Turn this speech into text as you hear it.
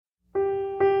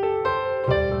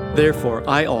Therefore,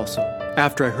 I also,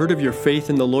 after I heard of your faith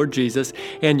in the Lord Jesus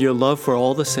and your love for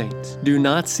all the saints, do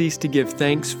not cease to give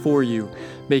thanks for you,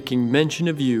 making mention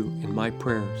of you in my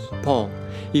prayers. Paul,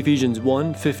 Ephesians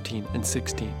 1, 15 and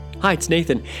 16. Hi, it's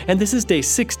Nathan, and this is day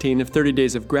 16 of 30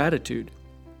 Days of Gratitude.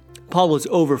 Paul was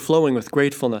overflowing with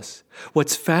gratefulness.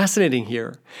 What's fascinating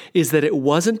here is that it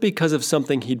wasn't because of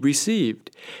something he'd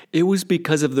received. It was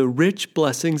because of the rich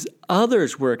blessings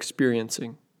others were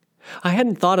experiencing. I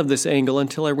hadn't thought of this angle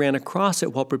until I ran across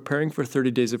it while preparing for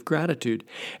 30 Days of Gratitude,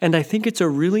 and I think it's a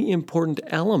really important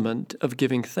element of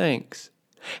giving thanks.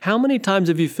 How many times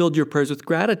have you filled your prayers with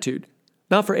gratitude?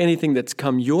 Not for anything that's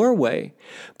come your way,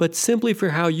 but simply for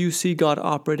how you see God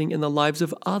operating in the lives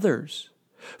of others.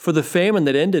 For the famine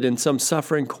that ended in some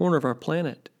suffering corner of our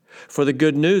planet. For the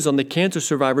good news on the cancer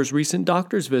survivor's recent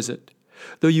doctor's visit,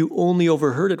 though you only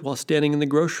overheard it while standing in the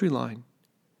grocery line.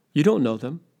 You don't know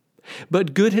them,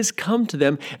 but good has come to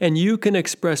them, and you can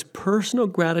express personal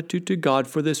gratitude to God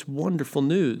for this wonderful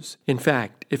news. In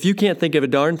fact, if you can't think of a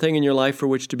darn thing in your life for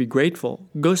which to be grateful,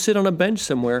 go sit on a bench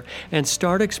somewhere and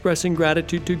start expressing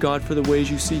gratitude to God for the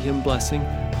ways you see Him blessing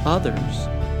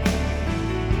others.